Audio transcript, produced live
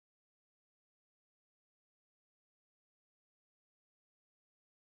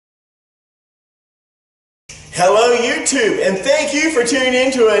Hello YouTube, and thank you for tuning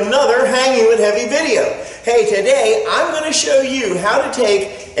in to another Hanging with Heavy video. Hey, today I'm going to show you how to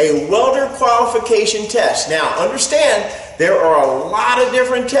take a welder qualification test. Now understand, there are a lot of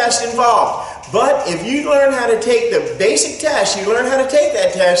different tests involved, but if you learn how to take the basic test, you learn how to take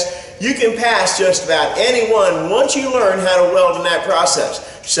that test, you can pass just about anyone once you learn how to weld in that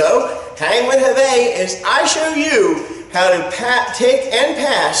process. So, hang with Heavy as I show you how to take and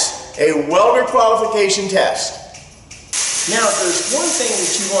pass a welder qualification test. Now, if there's one thing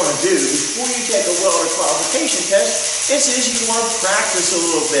that you want to do before you take a welder qualification test, is you want to practice a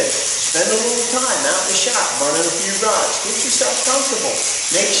little bit. Spend a little time out in the shop running a few rods. Get yourself comfortable.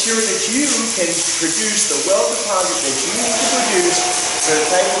 Make sure that you can produce the weld deposit that you need to produce for the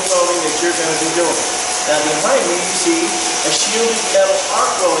type of welding that you're going to be doing. Now, behind me you see a shielded metal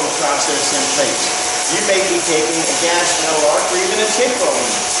arc welding process in place. You may be taking a gas metal arc or even a TIG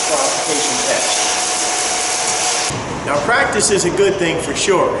welding qualification test. Now, practice is a good thing for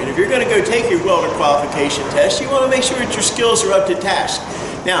sure, and if you're going to go take your welder qualification test, you want to make sure that your skills are up to task.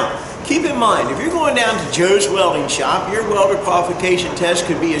 Now, keep in mind, if you're going down to Joe's welding shop, your welder qualification test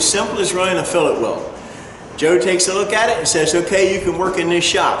could be as simple as running a fillet weld. Joe takes a look at it and says, okay, you can work in this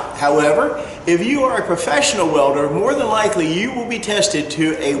shop. However, if you are a professional welder, more than likely you will be tested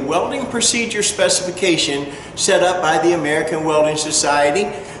to a welding procedure specification set up by the American Welding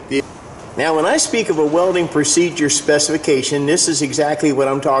Society. Now, when I speak of a welding procedure specification, this is exactly what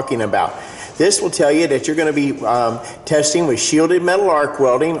I'm talking about. This will tell you that you're going to be testing with shielded metal arc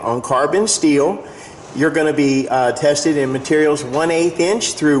welding on carbon steel. You're going to be tested in materials 1/8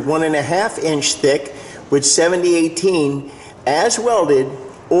 inch through 1.5 inch thick with 7018 as welded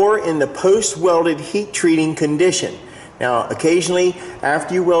or in the post-welded heat treating condition. Now, occasionally,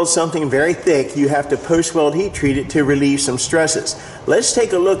 after you weld something very thick, you have to post-weld heat treat it to relieve some stresses. Let's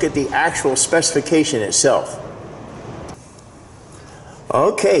take a look at the actual specification itself.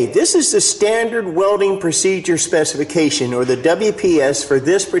 Okay, this is the standard welding procedure specification, or the WPS, for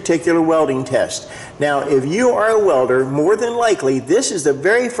this particular welding test. Now, if you are a welder, more than likely, this is the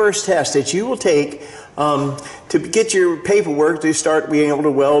very first test that you will take to get your paperwork to start being able to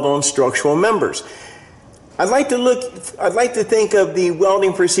weld on structural members. I'd like to think of the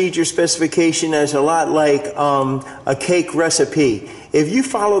welding procedure specification as a lot like a cake recipe. If you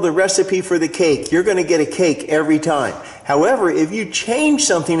follow the recipe for the cake, you're going to get a cake every time. However, if you change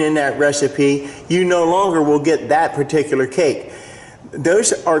something in that recipe, you no longer will get that particular cake.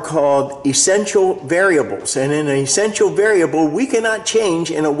 Those are called essential variables, and in an essential variable we cannot change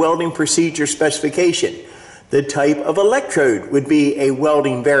in a welding procedure specification. The type of electrode would be a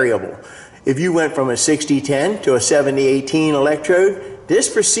welding variable. If you went from a 6010 to a 7018 electrode, this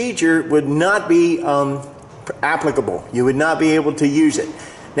procedure would not be applicable. You would not be able to use it.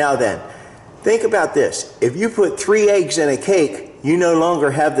 Now then, think about this. If you put 3 eggs in a cake, you no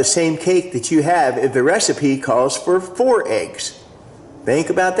longer have the same cake that you have if the recipe calls for 4 eggs. Think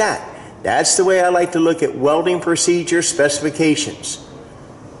about that. That's the way I like to look at welding procedure specifications.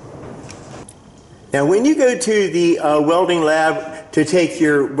 Now, when you go to the welding lab to take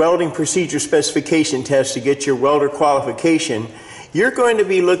your welding procedure specification test to get your welder qualification, you're going to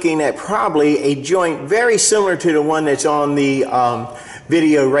be looking at probably a joint very similar to the one that's on the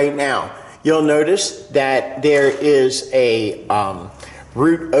video right now. You'll notice that there is a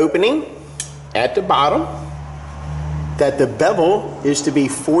root opening at the bottom, that the bevel is to be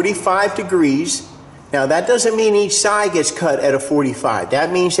 45 degrees. Now, that doesn't mean each side gets cut at a 45.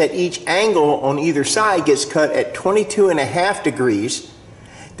 That means that each angle on either side gets cut at 22.5 degrees.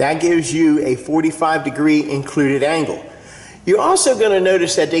 That gives you a 45 degree included angle. You're also going to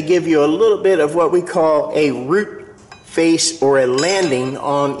notice that they give you a little bit of what we call a root face or a landing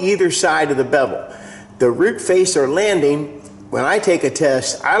on either side of the bevel. The root face or landing, when I take a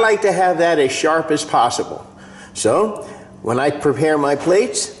test, I like to have that as sharp as possible. So, when I prepare my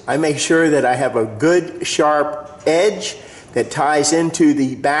plates, I make sure that I have a good sharp edge that ties into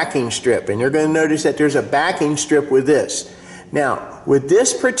the backing strip. And you're going to notice that there's a backing strip with this. Now, with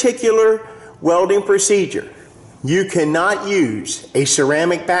this particular welding procedure, you cannot use a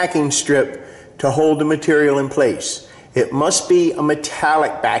ceramic backing strip to hold the material in place. It must be a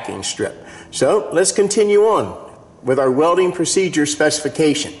metallic backing strip. So, let's continue on with our welding procedure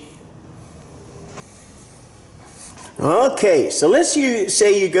specification. Okay, so let's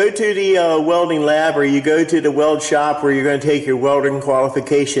say you go to the welding lab, or you go to the weld shop where you're going to take your welding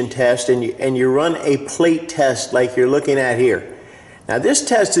qualification test, and you run a plate test like you're looking at here. Now, this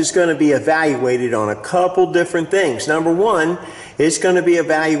test is going to be evaluated on a couple different things. Number one, it's going to be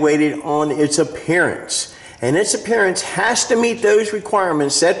evaluated on its appearance. and its appearance has to meet those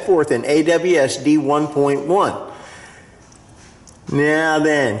requirements set forth in AWS D1.1. Now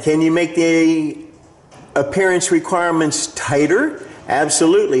then, can you make the appearance requirements tighter?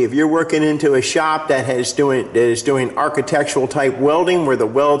 Absolutely. If you're working into a shop that is doing architectural type welding where the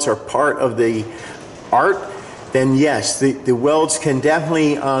welds are part of the art, then yes, the welds can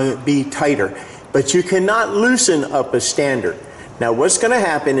definitely be tighter. But you cannot loosen up a standard. Now what's going to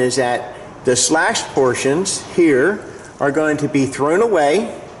happen is that the slashed portions here are going to be thrown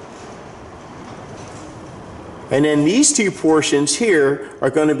away, and then these two portions here are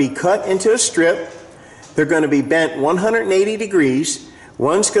going to be cut into a strip. They're going to be bent 180 degrees.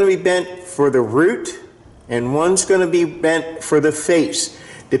 One's going to be bent for the root and one's going to be bent for the face.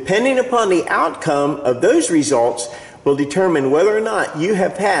 Depending upon the outcome of those results will determine whether or not you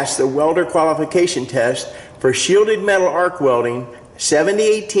have passed the welder qualification test for shielded metal arc welding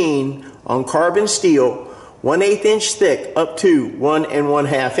 7018 on carbon steel 1/8 inch thick up to 1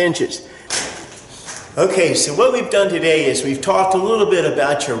 1/2 inches. Okay, so what we've done today is we've talked a little bit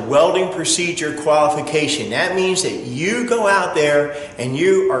about your welding procedure qualification. That means that you go out there and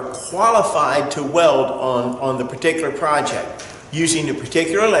you are qualified to weld on the particular project using the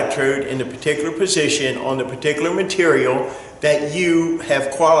particular electrode in the particular position on the particular material that you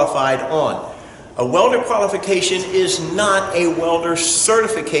have qualified on. A welder qualification is not a welder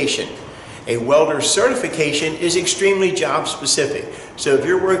certification. A welder certification is extremely job specific. So if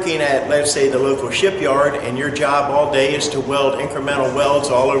you're working at, let's say, the local shipyard and your job all day is to weld incremental welds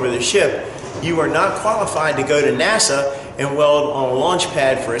all over the ship, you are not qualified to go to NASA and weld on a launch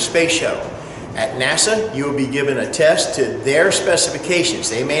pad for a space shuttle. At NASA, you will be given a test to their specifications.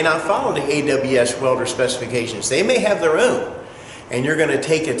 They may not follow the AWS welder specifications. They may have their own. And you're going to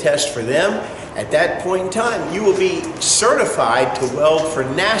take a test for them. At that point in time, you will be certified to weld for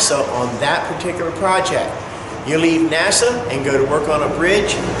NASA on that particular project. You leave NASA and go to work on a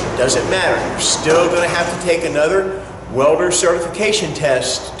bridge, doesn't matter. You're still going to have to take another welder certification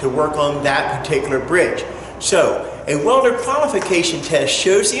test to work on that particular bridge. So, a welder qualification test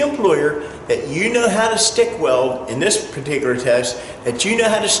shows the employer that you know how to stick weld, in this particular test, that you know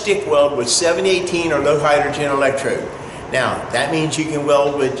how to stick weld with 7018 or low hydrogen electrode. Now, that means you can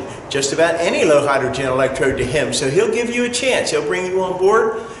weld with just about any low hydrogen electrode to him, so he'll give you a chance. He'll bring you on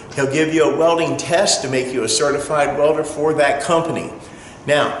board, he'll give you a welding test to make you a certified welder for that company.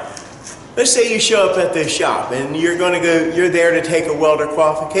 Now, let's say you show up at this shop and you're there to take a welder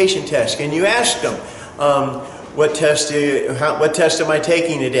qualification test, and you ask them, what test am I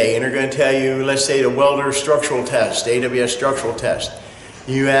taking today? And they're going to tell you, let's say, the welder structural test, AWS structural test.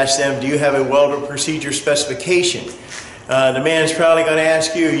 You ask them, do you have a welder procedure specification? The man's probably going to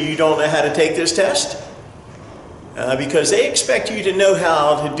ask you, you don't know how to take this test? Because they expect you to know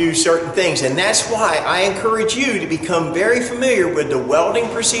how to do certain things, and that's why I encourage you to become very familiar with the welding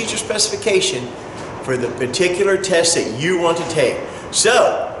procedure specification for the particular test that you want to take.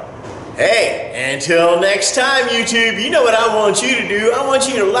 So, hey, until next time, YouTube, you know what I want you to do. I want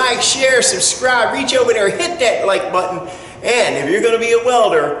you to like, share, subscribe, reach over there, hit that like button, and if you're going to be a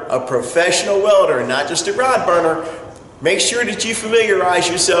welder, a professional welder, not just a rod burner, make sure that you familiarize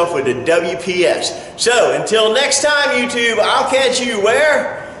yourself with the WPS. So, until next time, YouTube, I'll catch you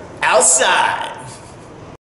where? Outside.